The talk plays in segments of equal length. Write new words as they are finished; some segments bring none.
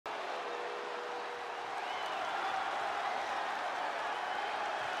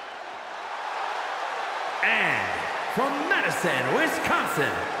And from Madison,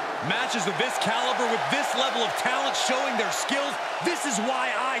 Wisconsin. Matches of this caliber with this level of talent showing their skills. This is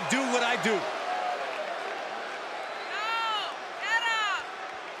why I do what I do.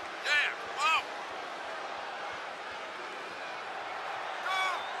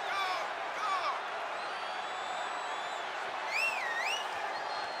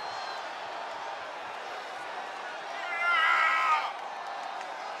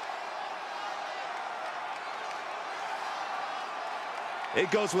 It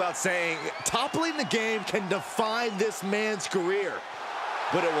goes without saying, toppling the game can define this man's career.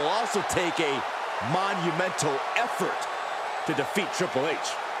 But it will also take a monumental effort to defeat Triple H.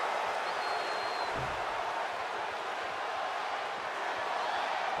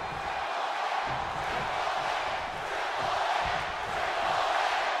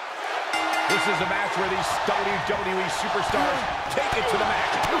 This is a match where these WWE superstars take it to the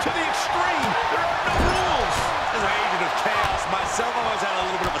max, to the extreme. There are no rules. As an agent of chaos myself, I've always had a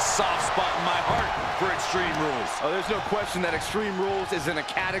little bit of a soft spot in my heart for Extreme Rules. Oh, there's no question that Extreme Rules is in a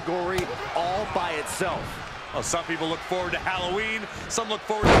category all by itself. Well, some people look forward to Halloween, some look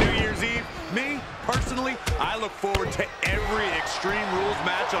forward to New Year's Eve. Me, personally, I look forward to every Extreme Rules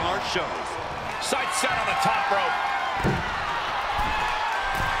match on our shows. Sight set on the top rope.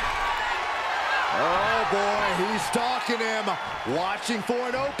 Oh, boy, he's stalking him. Watching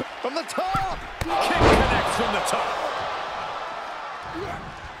for an open from the top. Kick connects from the top.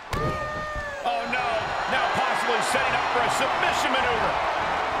 Oh, no. Now possibly setting up for a submission maneuver.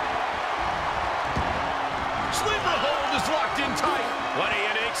 Sleeper hold is locked in tight. What a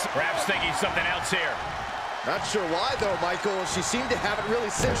unique. Perhaps thinking something else here. Not sure why, though, Michael. She seemed to have it really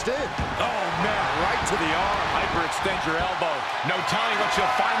cinched in. Oh, man, right to the arm. Hyperextend your elbow. No telling what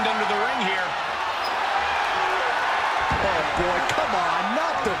you'll find under the ring here. Oh, boy, come on,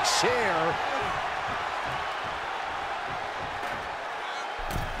 not the chair.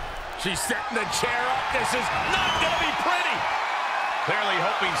 She's setting the chair up. This is not going to be pretty. Clearly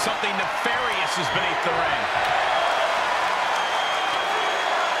hoping something nefarious is beneath the ring.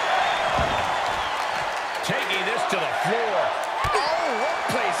 Taking this to the floor. Oh,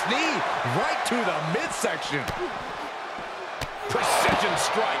 one-place knee right to the midsection. Precision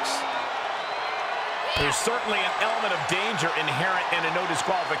strikes. There's certainly an element of danger inherent in a no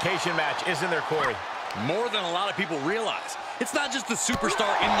disqualification match, isn't there, Corey? More than a lot of people realize. It's not just the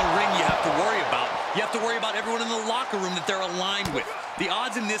superstar in the ring you have to worry about. You have to worry about everyone in the locker room that they're aligned with. The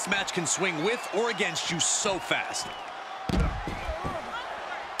odds in this match can swing with or against you so fast.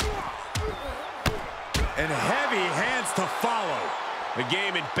 And heavy hands to follow. The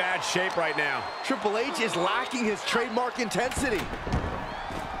game in bad shape right now. Triple H is lacking his trademark intensity.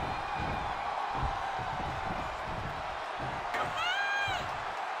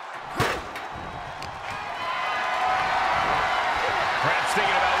 Perhaps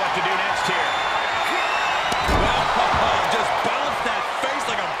thinking about what to do next here. Well, just bounce that face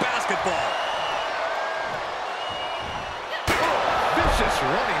like a basketball. Vicious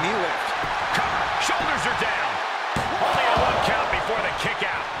running knee lift. Cover. Shoulders are down. Only a 1 count before the kick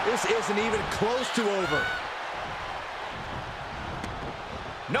out. This isn't even close to over.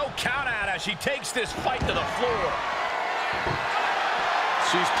 No count out as she takes this fight to the floor.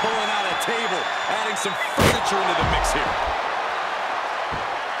 She's pulling out a table, adding some furniture into the mix here.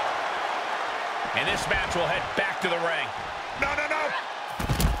 And this match will head back to the ring. No.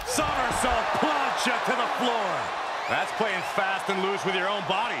 Somersault plancha to the floor. That's playing fast and loose with your own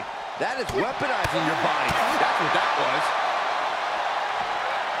body. That is weaponizing your body. That's what that was.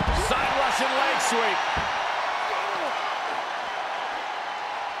 Side Russian leg sweep.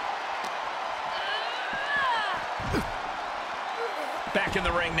 Back in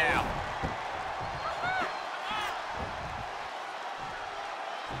the ring now.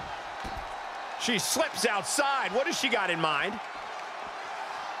 She slips outside. What has she got in mind?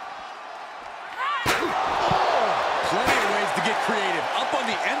 Plenty of ways to get creative. Up on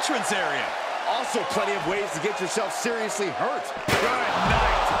the entrance area. Also plenty of ways to get yourself seriously hurt. Good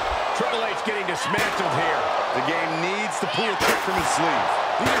night. Triple H getting dismantled here. The game needs to pull a trick from his sleeve.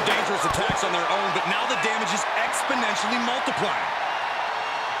 These are dangerous attacks on their own, but now the damage is exponentially multiplying.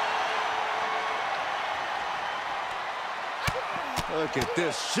 Look at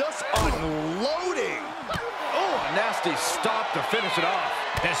this, just unloading. Oh, a nasty stop to finish it off.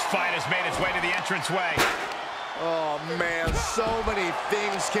 This fight has made its way to the entranceway. Oh, man, so many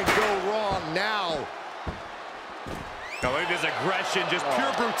things can go wrong now. Now look at this aggression, just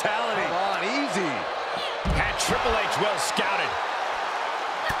pure brutality. Come on, easy. Had Triple H well scouted.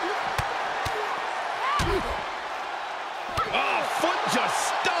 Oh, foot just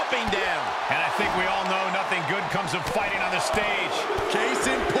stumped. dropping down. And I think we all know nothing good comes of fighting on the stage. Case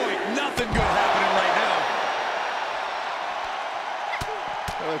in point, nothing good happening right now.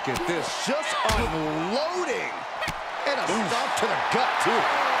 Look at this, just unloading. And a stop to the gut, too.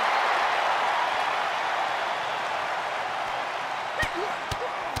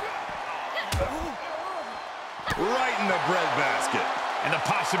 Right in the breadbasket. And the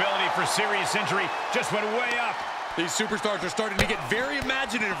possibility for serious injury just went way up. These superstars are starting to get very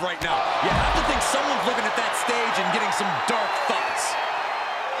imaginative right now. You have to think someone's looking at that stage and getting some dark thoughts.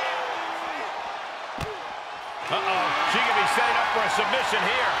 Uh-oh, she could be setting up for a submission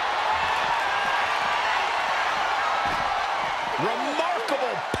here.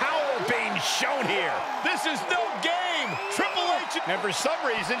 Remarkable power being shown here. This is no game. Triple H. And for some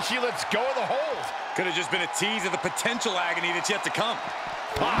reason, she lets go of the hold. Could have just been a tease of the potential agony that's yet to come.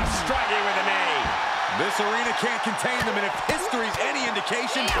 Striking with a knee. This arena can't contain them, and if history's any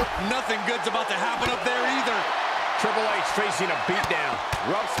indication, nothing good's about to happen up there either. Triple H facing a beatdown.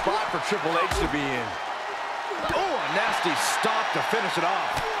 Rough spot for Triple H to be in. Oh, a nasty stop to finish it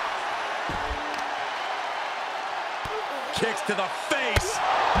off. Kicks to the face.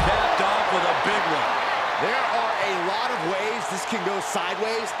 Capped off with a big one. There are a lot of ways this can go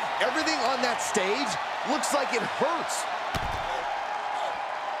sideways. Everything on that stage looks like it hurts.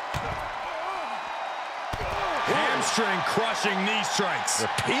 Hamstring crushing knee strikes.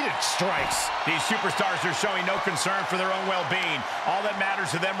 Repeated strikes. These superstars are showing no concern for their own well-being. All that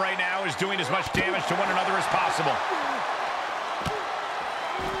matters to them right now is doing as much damage to one another as possible.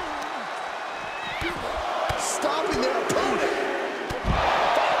 Stopping their opponent.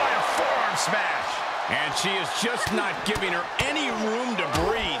 Followed by a forearm smash. And she is just not giving her any room to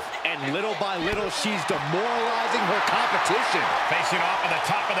breathe. And little by little, she's demoralizing her competition. Facing off at the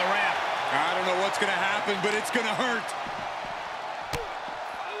top of the ramp. I don't know what's going to happen, but it's going to hurt.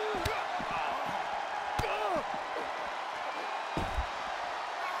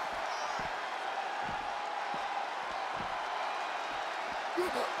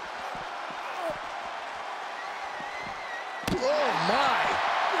 Oh, my.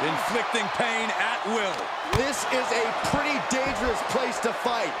 Inflicting pain at will. This is a pretty dangerous place to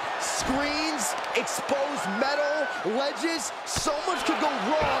fight. Screens, exposed metal, ledges, so much could go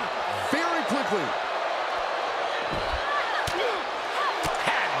wrong very quickly.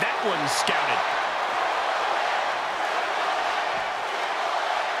 Had that one scouted.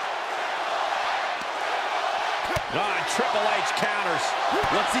 Triple H counters.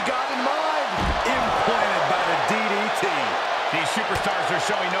 What's he got in mind? Implanted by the DDT. These superstars are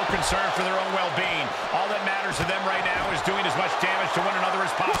showing no concern for their own well-being. All that matters to them right now is doing as much damage to one another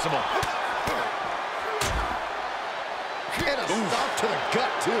as possible. And a stop to the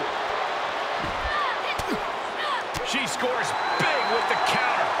gut, too. She scores big with the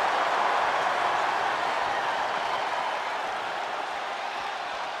counter.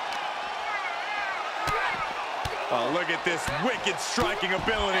 Oh, look at this wicked striking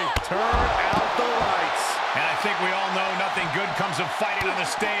ability. Turn out the lights. And I think we all know nothing good comes of fighting on the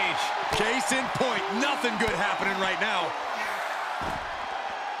stage. Case in point, nothing good happening right now.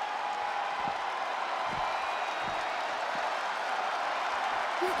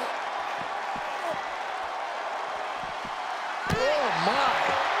 Oh, my.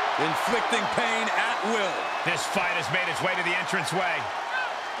 Inflicting pain at will. This fight has made its way to the entranceway.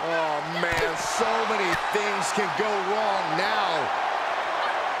 Oh, man, so many things can go wrong now.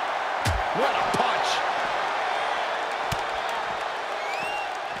 What a punch.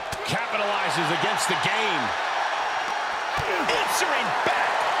 Capitalizes against the game. Answering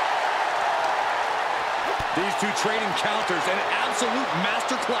back. These two trading counters, an absolute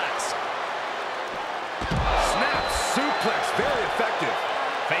masterclass. Snap suplex, very effective.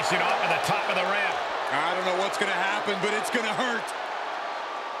 Facing off at the top of the ramp. I don't know what's going to happen, but it's going to hurt.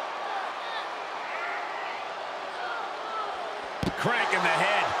 Crank in the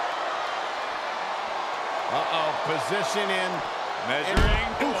head. Uh-oh, position in.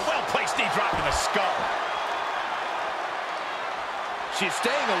 Measuring. Well-placed knee drop in the skull. She's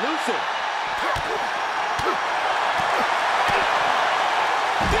staying elusive.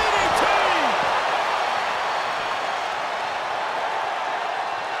 DDT!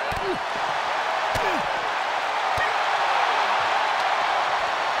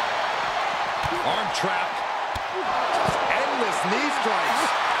 Arm trapped. Endless knee strikes.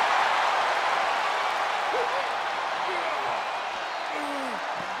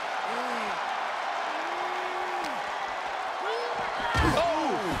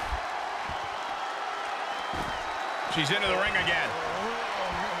 She's into the ring again.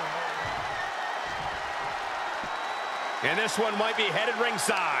 And this one might be headed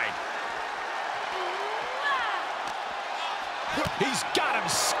ringside. He's got him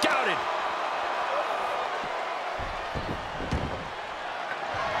scouted.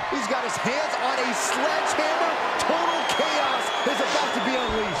 He's got his hands on a sledgehammer. Total chaos is about to be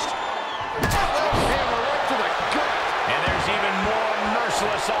unleashed. Hammer right to the gut. And there's even more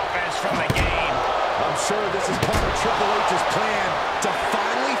merciless offense from the game. I'm sure this is part of Triple H's plan to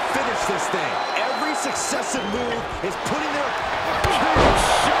finally finish this thing. Every successive move is putting their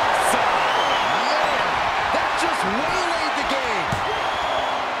shots on. Man, that just waylaid the game.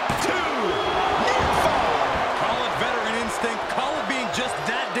 2, near fall. Call it veteran instinct. Call it being just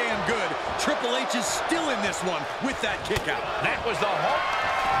that damn good. Triple H is still in this one with that kick out. That was the hope.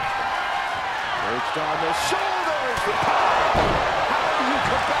 Perched on the shoulders. How do you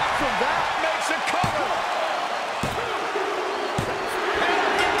come back from that? Makes a cover. And a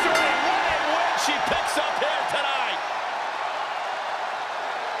victory. What a win she picks up here tonight.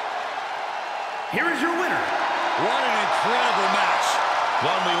 Here is your winner. What an incredible match.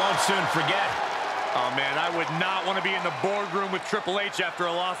 One we won't soon forget. Oh, man, I would not want to be in the boardroom with Triple H after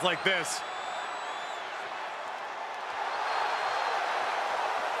a loss like this.